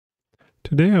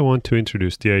Today I want to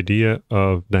introduce the idea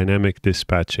of dynamic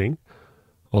dispatching,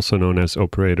 also known as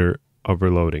operator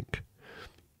overloading.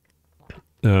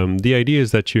 The idea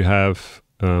is that you have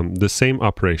the same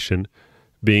operation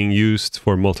being used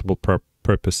for multiple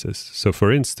purposes. So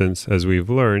for instance, as we've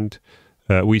learned,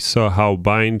 we saw how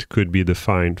bind could be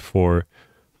defined for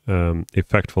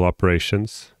effectful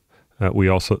operations. We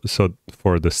also saw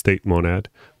for the state monad.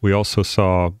 We also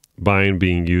saw bind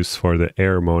being used for the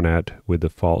error monad with the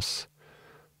false.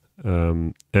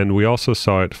 And we also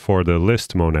saw it for the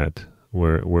list monad,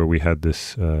 where we had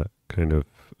this kind of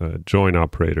join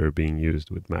operator being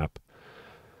used with map.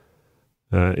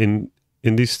 In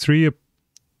these three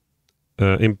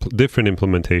different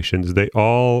implementations, they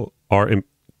all are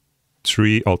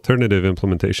three alternative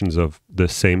implementations of the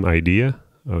same idea,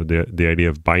 of the idea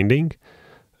of binding,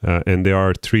 and there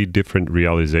are three different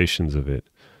realizations of it.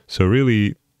 So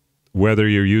really, whether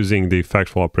you're using the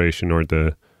effectful operation or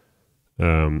the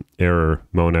error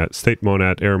monad, state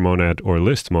monad, error monad, or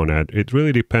list monad, it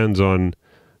really depends on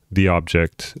the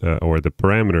object or the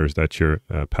parameters that you're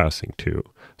passing to.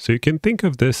 So you can think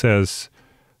of this as,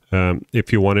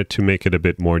 if you wanted to make it a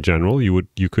bit more general,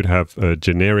 you could have a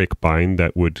generic bind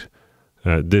that would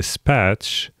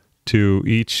dispatch to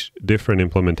each different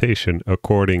implementation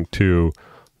according to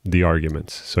the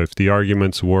arguments. So if the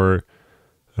arguments were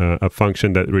a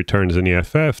function that returns an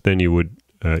EFF, then you would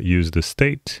use the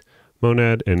state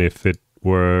monad, and if it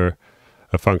were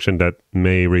a function that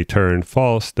may return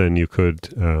false, then you could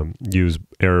use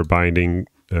error binding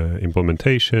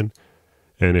implementation,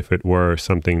 and if it were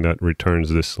something that returns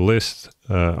this list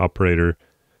operator,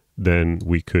 then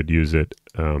we could use it,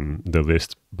 the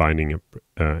list binding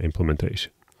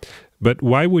implementation. But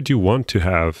why would you want to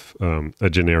have a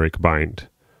generic bind?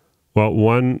 Well,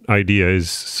 one idea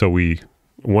is,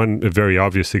 one very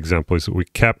obvious example is we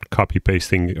kept copy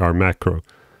pasting our macro.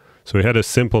 So we had a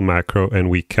simple macro and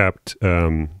we kept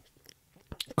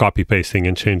copy pasting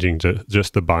and changing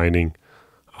just the binding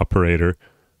operator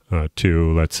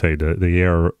to, let's say, the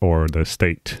error or the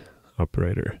state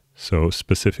operator. So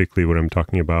specifically what I'm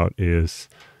talking about is,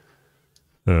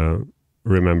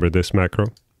 remember this macro?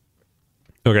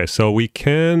 Okay, so we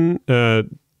can, there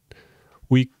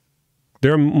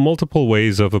are multiple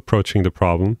ways of approaching the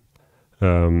problem.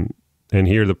 And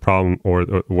here the problem, or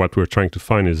what we're trying to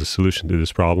find, is a solution to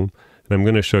this problem. And I'm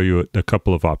going to show you a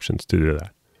couple of options to do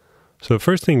that. So the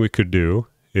first thing we could do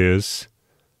is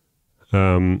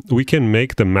we can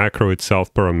make the macro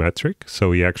itself parametric. So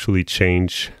we actually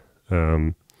change,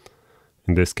 in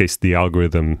this case, the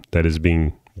algorithm that is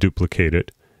being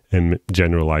duplicated and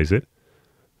generalize it.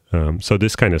 So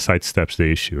this kind of sidesteps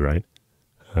the issue, right?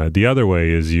 The other way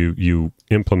is you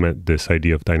implement this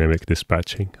idea of dynamic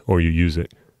dispatching, or you use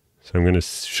it. So I'm going to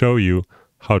show you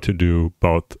how to do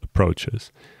both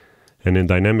approaches. And in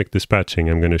dynamic dispatching,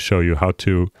 I'm going to show you how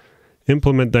to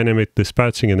implement dynamic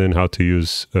dispatching and then how to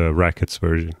use Racket's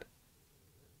version.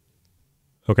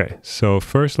 Okay, so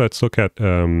first let's look at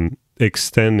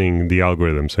extending the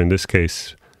algorithm. So in this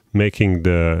case, making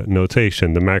the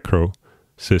notation, the macro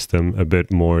system, a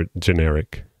bit more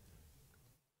generic.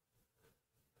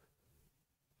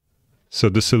 So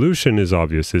the solution is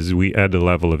obvious, is we add a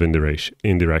level of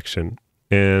indirection.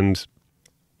 And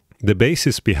the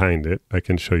basis behind it, I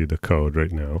can show you the code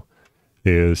right now,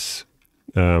 is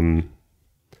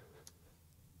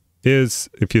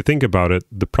if you think about it,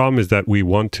 the problem is that we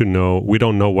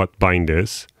don't know what bind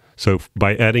is. So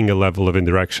by adding a level of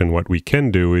indirection, what we can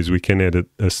do is we can add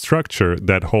a structure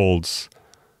that holds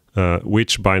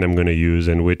which bind I'm going to use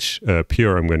and which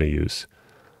pure I'm going to use.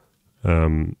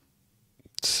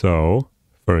 So,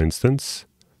 for instance,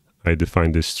 I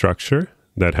define this structure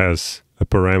that has a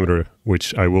parameter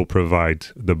which I will provide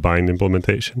the bind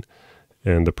implementation,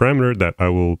 and the parameter that I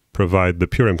will provide the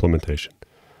pure implementation.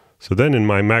 So then in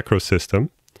my macro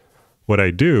system, what I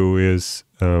do is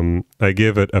I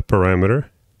give it a parameter,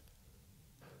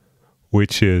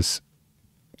 which is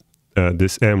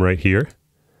this m right here,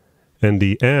 and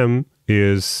the m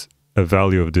is a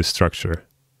value of this structure.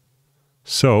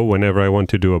 So whenever I want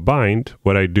to do a bind,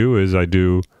 what I do is I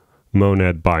do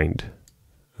monad bind.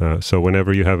 So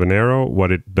whenever you have an arrow,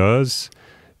 what it does,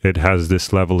 it has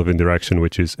this level of indirection,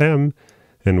 which is m.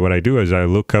 And what I do is I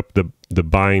look up the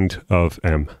bind of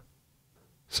m.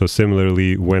 So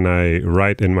similarly, when I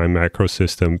write in my macro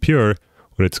system pure,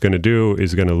 what it's going to do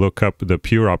is going to look up the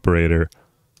pure operator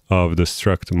of the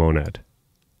struct monad.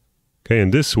 Okay,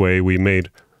 and this way we made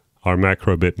our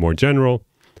macro a bit more general.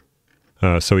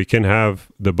 So we can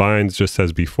have the binds just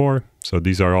as before. So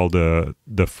these are all the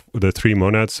three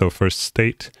monads. So first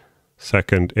state,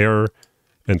 second error,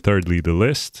 and thirdly the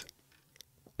list.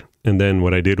 And then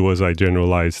what I did was I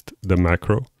generalized the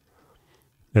macro.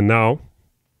 And now,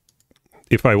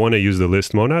 if I want to use the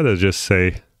list monad, I just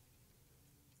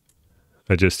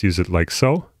use it like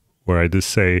so, where I just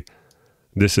say,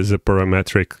 this is a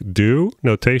parametric do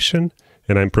notation,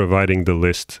 and I'm providing the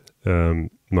list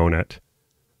monad.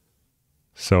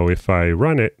 So if I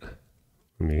run it,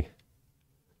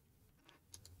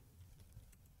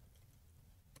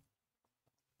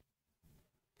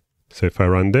 so if I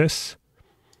run this,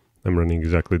 I'm running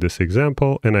exactly this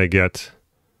example, and I get,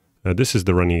 this is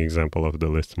the running example of the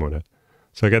list monad.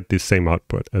 So I get the same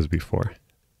output as before.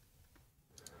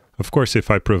 Of course,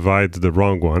 if I provide the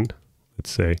wrong one,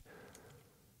 let's say,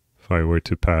 if I were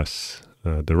to pass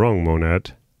the wrong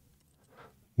monad,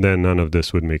 then none of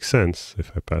this would make sense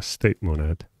if I pass state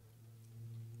monad.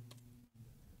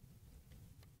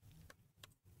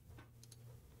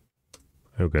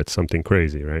 I'll get something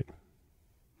crazy, right?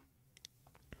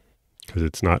 Because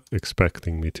it's not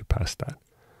expecting me to pass that.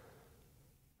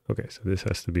 Okay, so this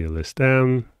has to be a list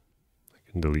M.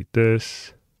 I can delete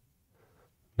this.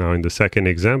 Now in the second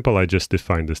example, I just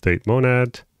defined the state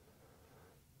monad,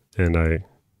 and I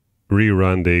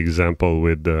rerun the example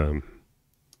with the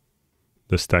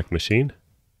stack machine.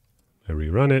 I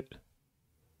rerun it,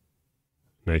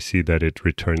 and I see that it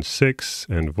returns 6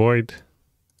 and void,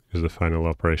 because the final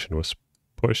operation was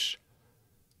push.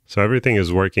 So everything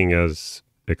is working as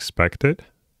expected,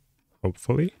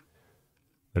 hopefully.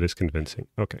 That is convincing.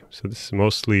 Okay, so this is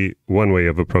mostly one way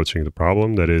of approaching the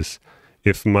problem. That is,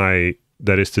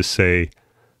 that is to say,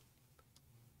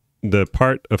 the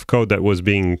part of code that was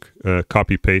being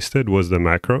copy-pasted was the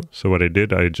macro. So what I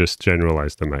did, I just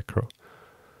generalized the macro.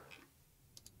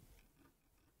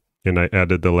 And I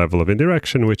added the level of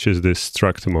indirection, which is this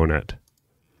struct monad.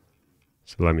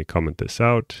 So let me comment this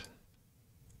out.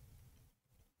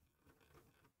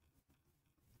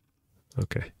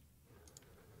 Okay.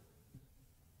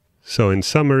 So in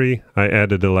summary, I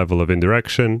added a level of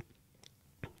indirection.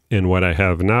 And what I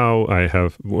have now, I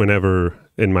have whenever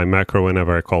in my macro,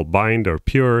 whenever I call bind or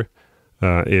pure,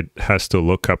 it has to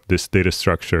look up this data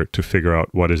structure to figure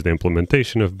out what is the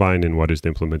implementation of bind and what is the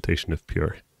implementation of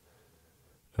pure.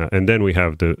 And then we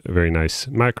have the very nice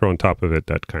macro on top of it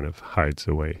that kind of hides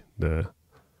away the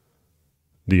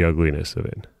ugliness of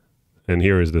it. And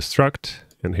here is the struct,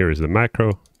 and here is the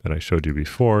macro that I showed you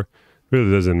before.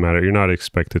 Really doesn't matter. You're not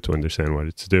expected to understand what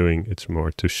it's doing. It's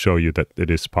more to show you that it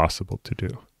is possible to do.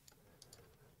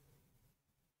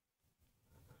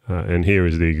 And here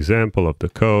is the example of the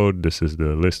code. This is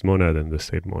the list monad and the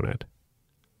state monad.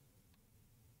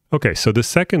 Okay, so the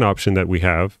second option that we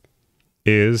have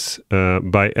is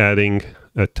by adding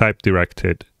a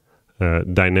type-directed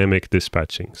dynamic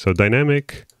dispatching. So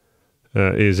dynamic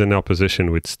is in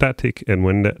opposition with static, and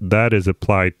when that is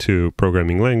applied to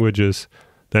programming languages,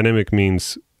 dynamic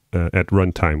means at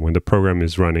runtime, when the program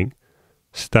is running.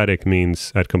 Static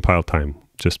means at compile time,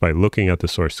 just by looking at the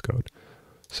source code.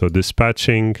 So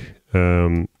dispatching,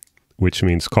 which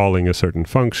means calling a certain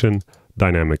function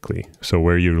dynamically. So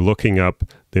where you're looking up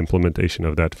the implementation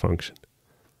of that function.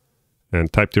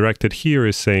 And type-directed here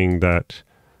is saying that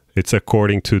it's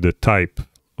according to the type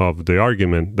of the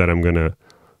argument that I'm going to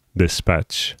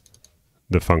dispatch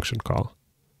the function call.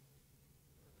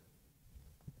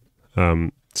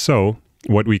 So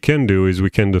what we can do is we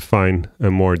can define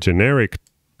a more generic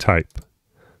type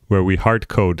where we hard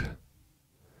code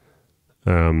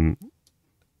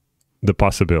the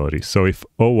possibilities. So if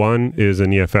O1 is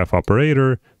an EFF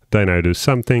operator, then I do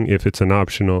something. If it's an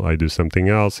optional, I do something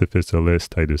else. If it's a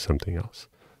list, I do something else.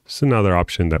 It's another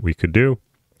option that we could do.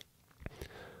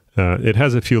 It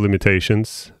has a few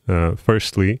limitations.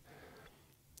 Firstly,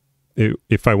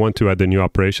 if I want to add a new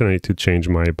operation, I need to change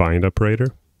my bind operator,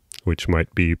 which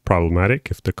might be problematic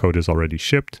if the code is already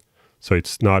shipped. So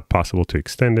it's not possible to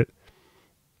extend it.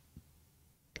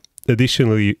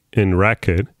 Additionally, in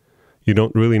Racket, you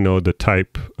don't really know the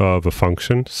type of a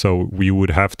function. So we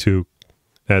would have to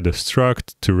add a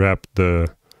struct to wrap the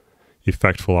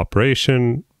effectful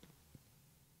operation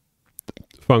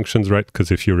functions, right?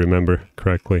 Because if you remember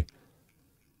correctly,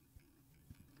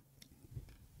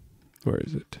 where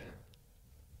is it?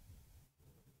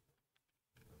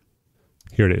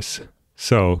 Here it is.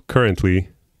 So currently,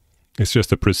 it's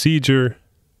just a procedure,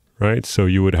 right? So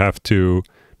you would have to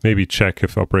maybe check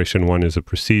if operation 1 is a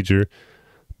procedure.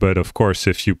 But of course,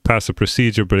 if you pass a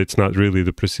procedure, but it's not really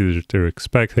the procedure they're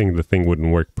expecting, the thing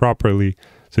wouldn't work properly.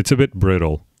 So it's a bit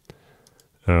brittle.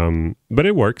 But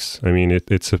it works. I mean,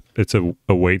 it's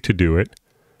a way to do it.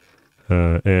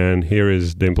 And here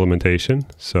is the implementation.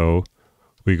 So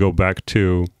we go back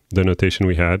to the notation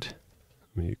we had.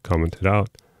 Let me comment it out.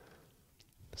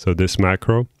 So this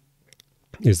macro,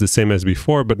 is the same as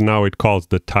before, but now it calls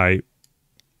the tie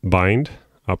bind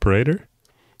operator.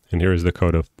 And here is the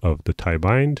code of the tie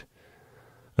bind.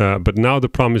 But now the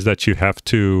problem is that you have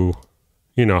to,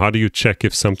 how do you check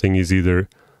if something is either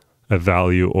a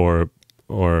value or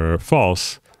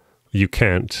false? You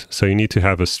can't. So you need to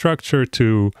have a structure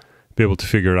to be able to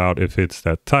figure out if it's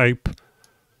that type.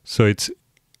 So it's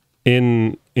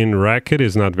in Racket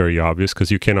is not very obvious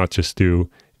because you cannot just do,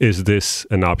 is this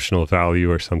an optional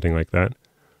value or something like that?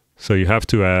 So you have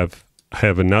to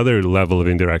have another level of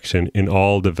interaction in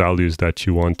all the values that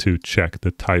you want to check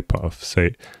the type of.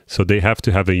 So they have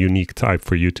to have a unique type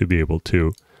for you to be able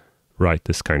to write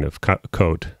this kind of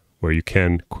code where you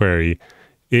can query,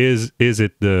 is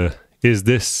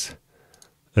this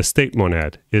a state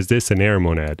monad? Is this an error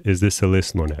monad? Is this a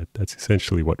list monad? That's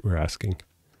essentially what we're asking.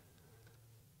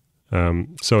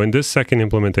 So in this second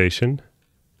implementation,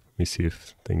 let me see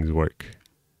if things work.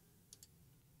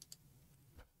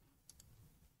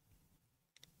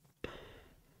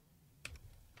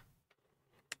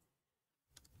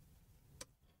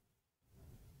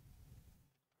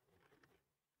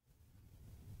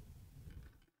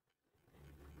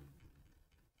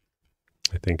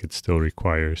 I think it still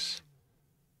requires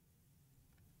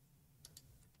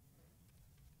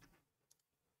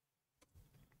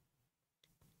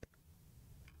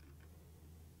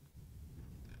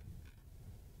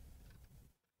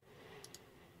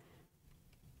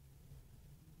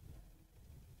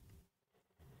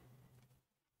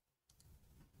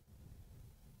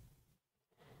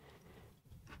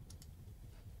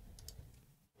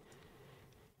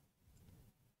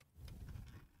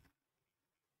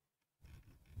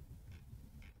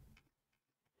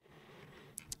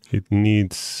it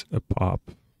needs a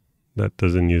pop that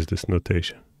doesn't use this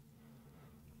notation.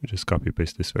 Just copy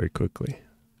paste this very quickly.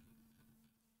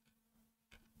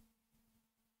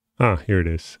 Here it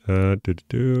is.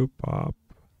 Pop.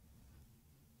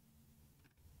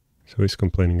 So he's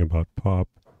complaining about pop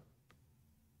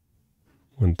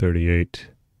 138.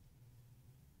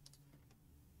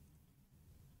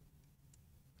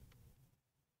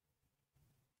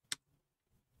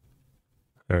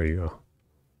 There you go.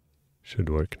 Should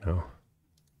work now.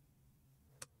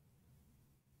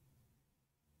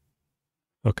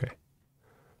 Okay.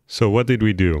 So what did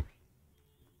we do?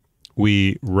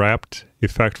 We wrapped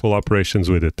effectful operations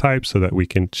with a type so that we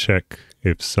can check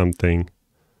if something.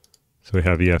 So we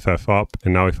have EFF up,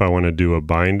 and now if I want to do a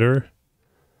binder,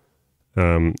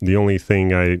 the only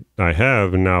thing I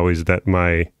have now is that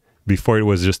before it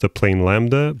was just a plain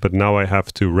lambda, but now I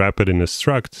have to wrap it in a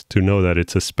struct to know that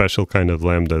it's a special kind of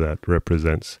lambda that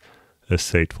represents a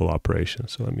stateful operation.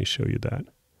 So let me show you that.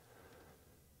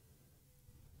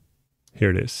 Here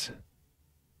it is.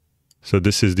 So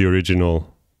this is the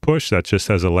original push that just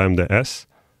has a lambda s,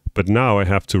 but now I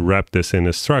have to wrap this in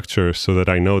a structure so that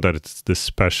I know that it's this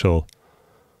special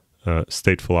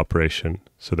stateful operation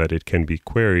so that it can be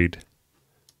queried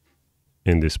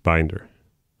in this binder,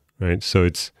 right? So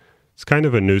it's kind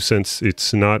of a nuisance.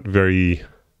 It's not very,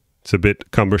 it's a bit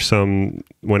cumbersome.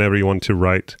 Whenever you want to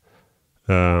write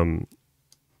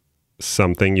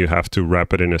something, you have to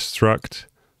wrap it in a struct.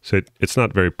 So it's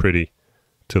not very pretty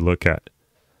to look at.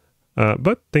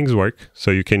 But things work. So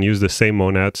you can use the same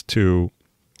monads to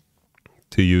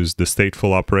use the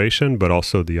stateful operation, but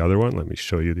also the other one. Let me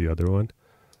show you the other one.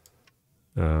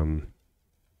 Let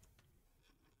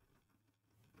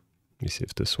me see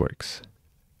if this works.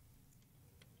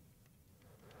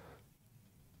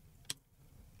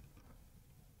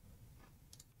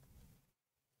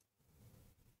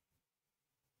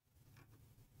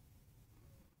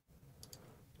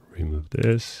 Remove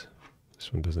this.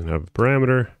 This one doesn't have a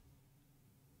parameter.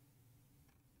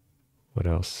 What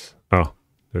else? Oh,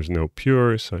 there's no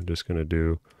pure, so I'm just going to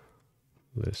do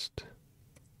list.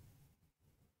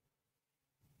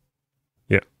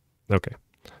 Yeah, okay.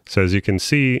 So as you can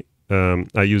see,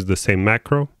 I used the same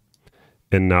macro.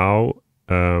 And now,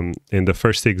 in the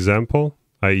first example,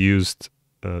 I used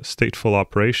stateful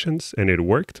operations, and it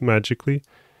worked magically.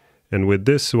 And with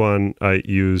this one, I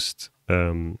used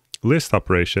list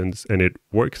operations, and it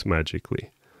works magically.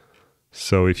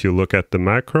 So if you look at the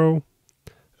macro,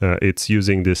 it's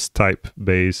using this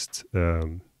type-based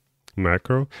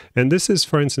macro. And this is,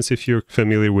 for instance, if you're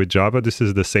familiar with Java, this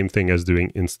is the same thing as doing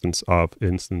instance of,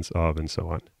 and so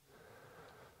on.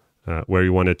 Where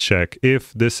you want to check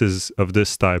if this is of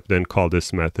this type, then call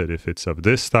this method. If it's of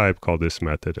this type, call this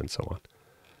method, and so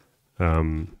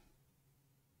on.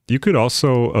 You could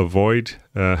also avoid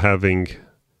having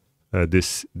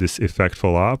this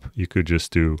effectful op. You could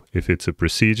just do, if it's a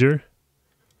procedure,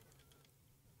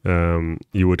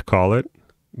 you would call it,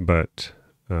 but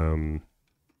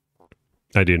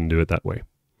I didn't do it that way.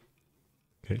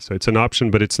 Okay, so it's an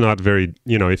option, but it's not very,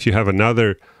 if you have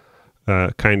another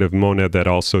kind of monad that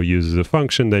also uses a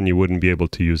function, then you wouldn't be able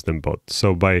to use them both.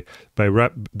 So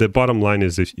the bottom line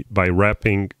is by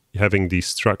having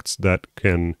these structs that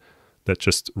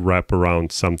just wrap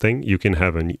around something, you can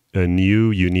have a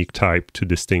new unique type to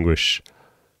distinguish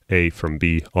A from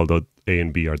B, although A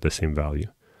and B are the same value,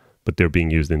 but they're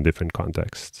being used in different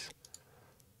contexts.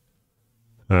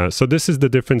 So this is the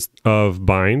difference of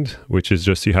bind, which is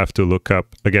just you have to look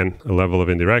up, again, a level of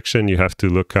indirection. You have to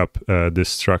look up this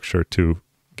structure to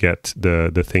get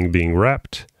the thing being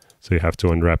wrapped. So you have to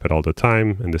unwrap it all the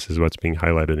time, and this is what's being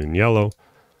highlighted in yellow.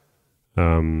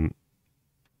 And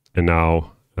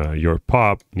now your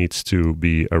pop needs to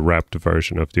be a wrapped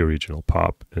version of the original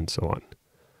pop, and so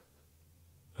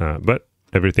on. But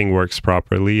everything works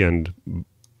properly, and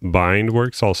bind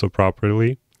works also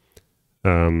properly.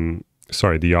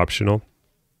 Sorry, the optional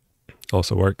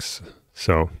also works.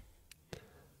 So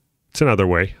it's another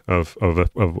way of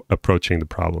approaching the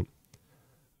problem.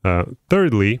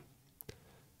 Thirdly,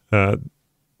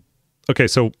 okay,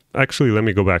 so actually let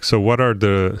me go back. So what are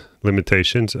the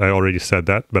limitations? I already said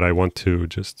that, but I want to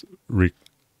just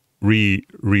re-say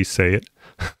it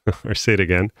or say it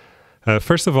again.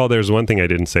 First of all, there's one thing I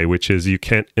didn't say, which is you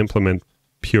can't implement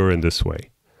pure in this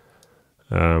way.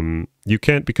 You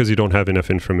can't because you don't have enough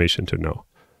information to know,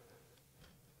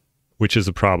 which is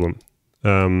a problem.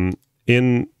 In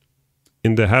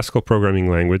the Haskell programming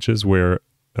languages, where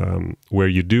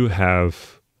you do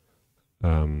have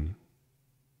a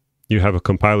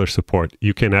compiler support,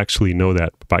 you can actually know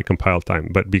that by compile time.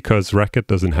 But because Racket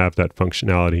doesn't have that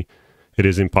functionality, it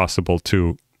is impossible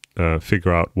to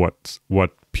figure out what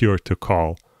pure to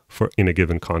call in a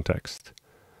given context.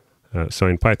 So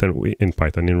in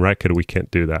Racket, we can't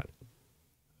do that.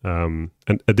 And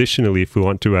additionally, if we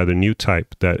want to add a new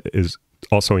type that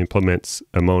also implements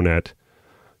a monad,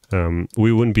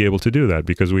 we wouldn't be able to do that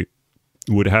because we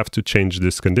would have to change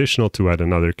this conditional to add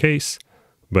another case.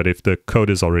 But if the code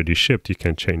is already shipped, you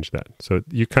can't change that. So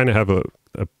you kind of have a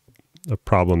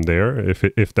problem there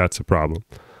if that's a problem.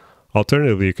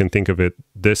 Alternatively, you can think of it,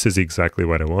 this is exactly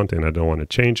what I want and I don't want to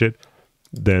change it,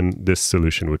 then this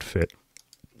solution would fit.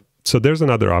 So there's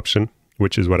another option,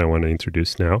 which is what I want to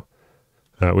introduce now,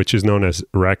 which is known as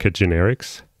Racket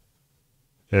generics.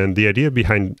 And the idea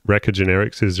behind Racket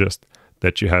generics is just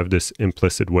that you have this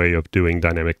implicit way of doing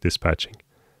dynamic dispatching.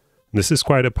 This is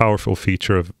quite a powerful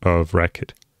feature of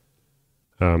Racket.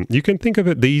 You can think of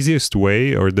it, the easiest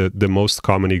way or the most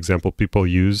common example people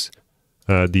use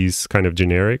these kind of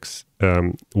generics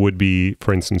would be,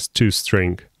 for instance,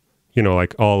 toString.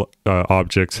 Like all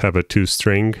objects have a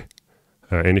toString.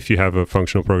 And if you have a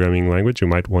functional programming language, you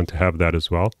might want to have that as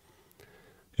well.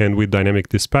 And with dynamic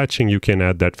dispatching, you can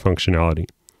add that functionality.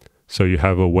 So you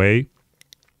have a way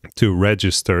to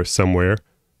register somewhere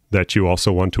that you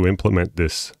also want to implement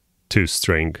this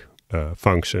toString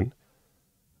function.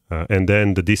 And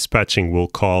then the dispatching will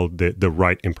call the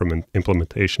right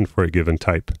implementation for a given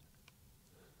type.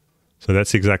 So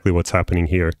that's exactly what's happening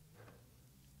here.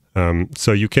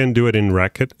 So you can do it in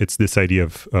Racket. It's this idea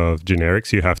of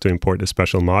generics. You have to import a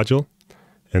special module.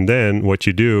 And then what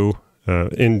you do,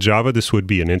 in Java, this would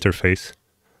be an interface.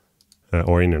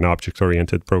 Or in an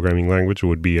object-oriented programming language, it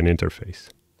would be an interface.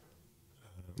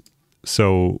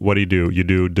 So what do? You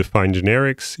do define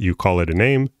generics, you call it a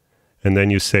name, and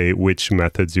then you say which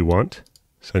methods you want.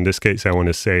 So in this case, I want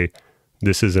to say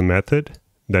this is a method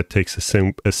that takes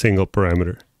a single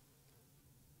parameter.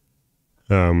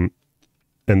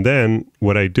 And then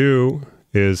what I do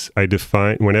is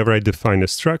whenever I define a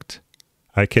struct,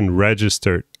 I can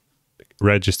register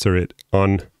it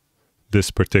on this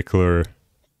particular,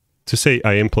 to say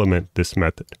I implement this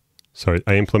method. Sorry,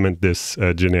 I implement this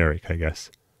generic, I guess.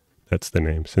 That's the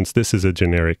name. Since this is a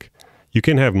generic, you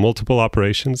can have multiple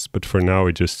operations, but for now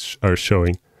I'm just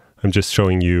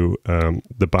showing you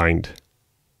the bind.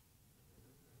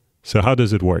 So how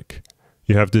does it work?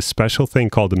 You have this special thing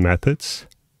called the methods.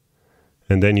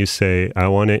 And then you say, I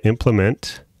want to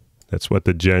implement, that's what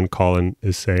the gen colon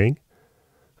is saying,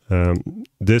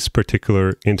 this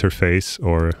particular interface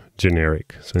or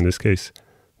generic. So in this case,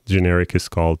 generic is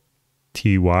called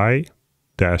ty-monad.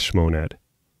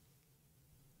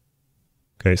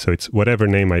 Okay, so it's whatever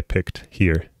name I picked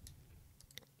here.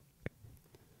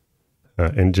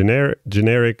 And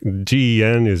generic,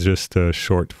 GEN is just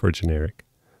short for generic.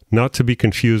 Not to be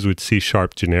confused with C#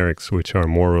 generics, which are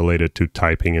more related to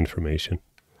typing information.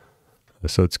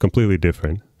 So it's completely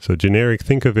different. So generic,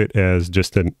 think of it as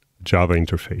just a Java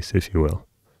interface, if you will.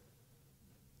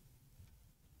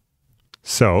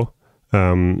 So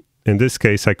in this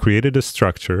case, I created a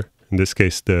structure. in this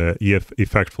case, the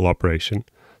effectful operation.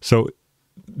 So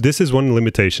this is one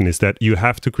limitation, is that you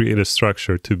have to create a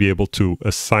structure to be able to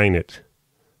assign it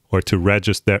or to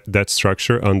register that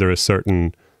structure under a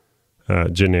certain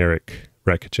generic,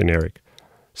 bracket generic.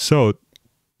 So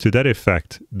to that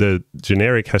effect, the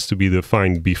generic has to be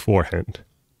defined beforehand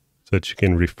so that you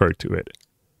can refer to it.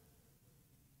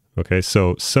 Okay,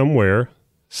 so somewhere,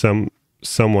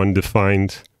 someone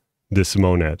defined this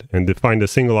monad and defined a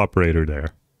single operator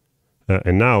there.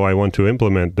 And now I want to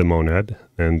implement the monad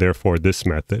and therefore this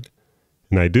method.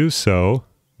 And I do so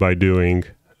by doing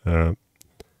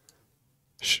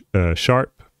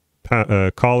sharp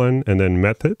colon and then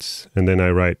methods. And then I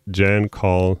write gen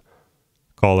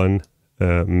colon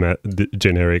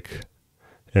generic.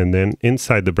 And then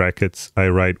inside the brackets, I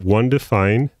write one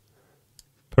define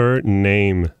per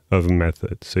name of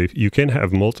method. So if you can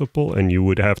have multiple, and you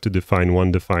would have to define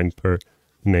one define per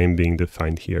name being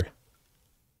defined here.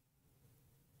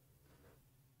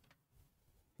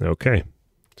 Okay,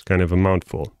 it's kind of a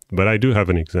mouthful, but I do have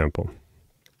an example.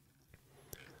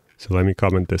 So let me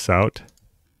comment this out.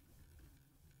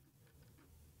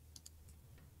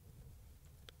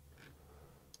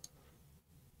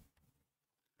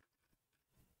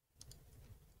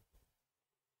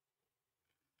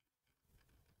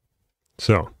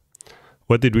 So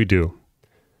what did we do?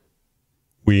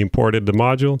 We imported the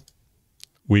module,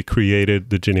 we created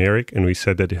the generic, and we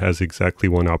said that it has exactly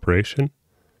one operation.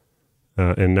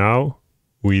 And now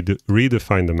we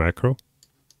redefine the macro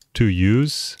to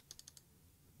use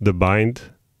the bind,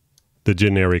 the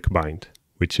generic bind,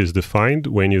 which is defined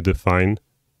when you define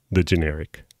the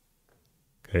generic.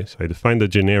 Okay, so I define the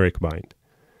generic bind.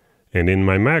 And in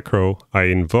my macro, I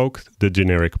invoked the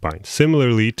generic bind.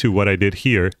 Similarly to what I did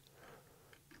here,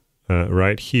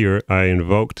 right here, I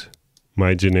invoked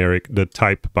my generic, the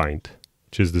type bind,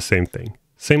 which is the same thing.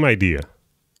 Same idea,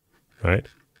 right?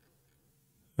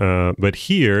 But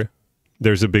here,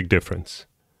 there's a big difference.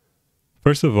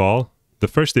 First of all, the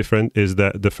first difference is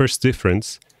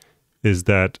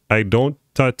that I don't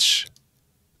touch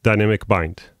dynamic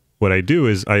bind. What I do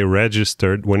is I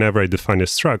registered, whenever I define a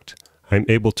struct, I'm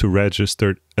able to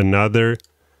register another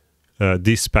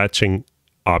dispatching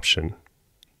option,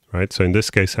 right? So in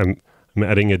this case, I'm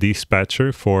adding a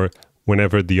dispatcher for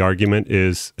whenever the argument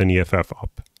is an EFF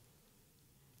op.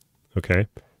 Okay.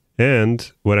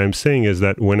 And what I'm saying is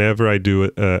that whenever I do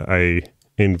I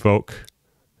invoke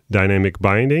dynamic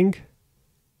binding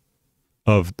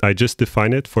I just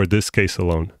define it for this case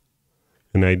alone.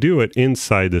 And I do it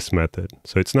inside this method.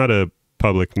 So it's not a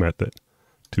public method.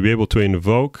 To be able to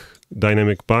invoke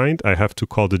dynamic bind, I have to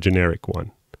call the generic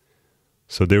one.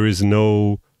 So there's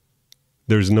no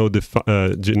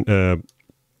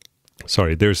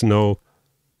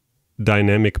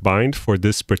dynamic bind for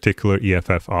this particular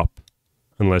EFF op,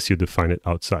 unless you define it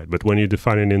outside. But when you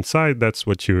define it inside, that's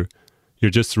what you're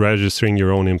just registering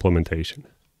your own implementation,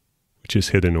 which is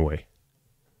hidden away.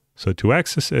 So to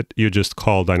access it, you just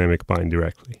call dynamic bind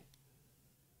directly.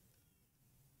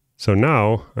 So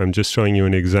now I'm just showing you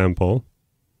an example.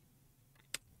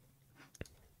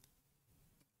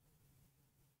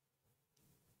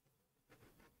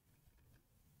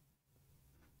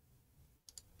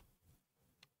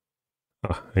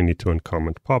 I need to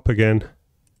uncomment pop again.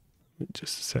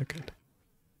 Just a second.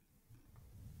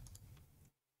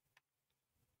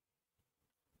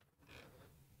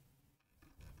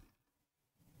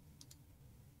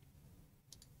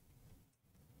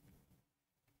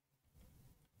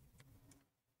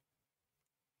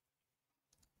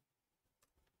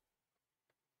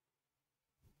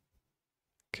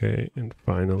 Okay, and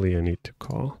finally I need to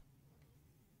call.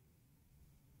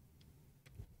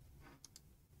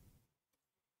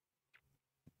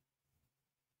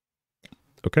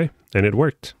 Okay, and it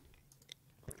worked.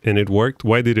 And it worked.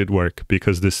 Why did it work?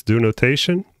 Because this do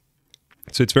notation,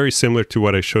 so it's very similar to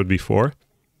what I showed before,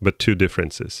 but two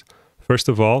differences. First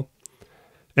of all,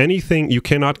 anything, you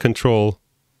cannot control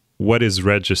what is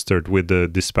registered with the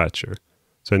dispatcher.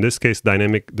 So in this case,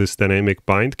 this dynamic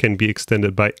bind can be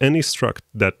extended by any struct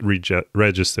that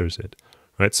registers it,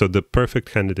 right? So the perfect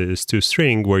candidate is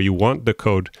toString, where you want the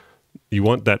code, you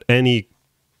want that any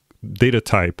data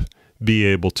type be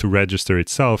able to register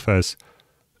itself as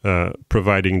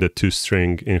providing the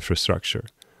toString infrastructure.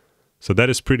 So that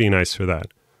is pretty nice for that.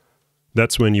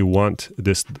 That's when you want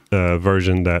this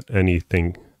version that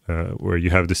anything where you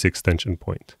have this extension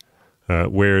point.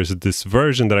 Whereas this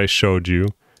version that I showed you,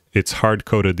 it's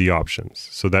hard-coded the options.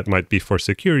 So that might be for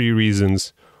security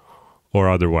reasons or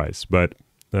otherwise. But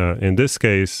in this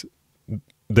case,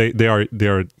 they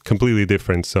are completely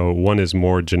different. So one is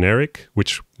more generic,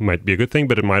 which might be a good thing,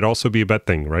 but it might also be a bad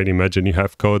thing, right? Imagine you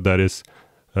have code that is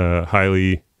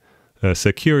highly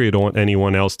secure. You don't want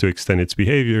anyone else to extend its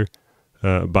behavior.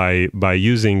 By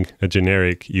using a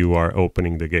generic, you are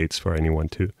opening the gates for anyone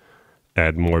to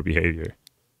add more behavior.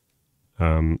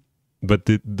 But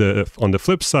on the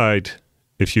flip side,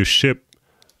 if you ship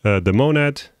the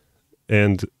monad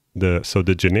and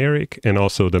the generic and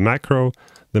also the macro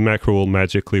will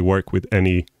magically work with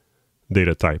any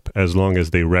data type as long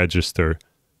as they register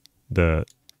the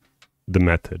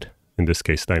method, in this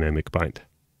case dynamic bind.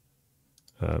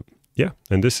 Yeah,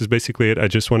 and this is basically it. I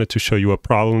just wanted to show you a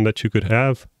problem that you could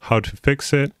have, how to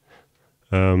fix it.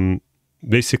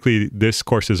 Basically, this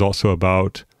course is also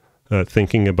about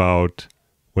thinking about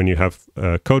when you have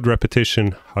code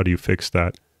repetition, how do you fix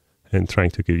that, and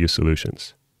trying to give you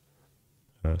solutions.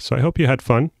 So I hope you had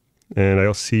fun, and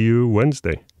I'll see you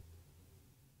Wednesday.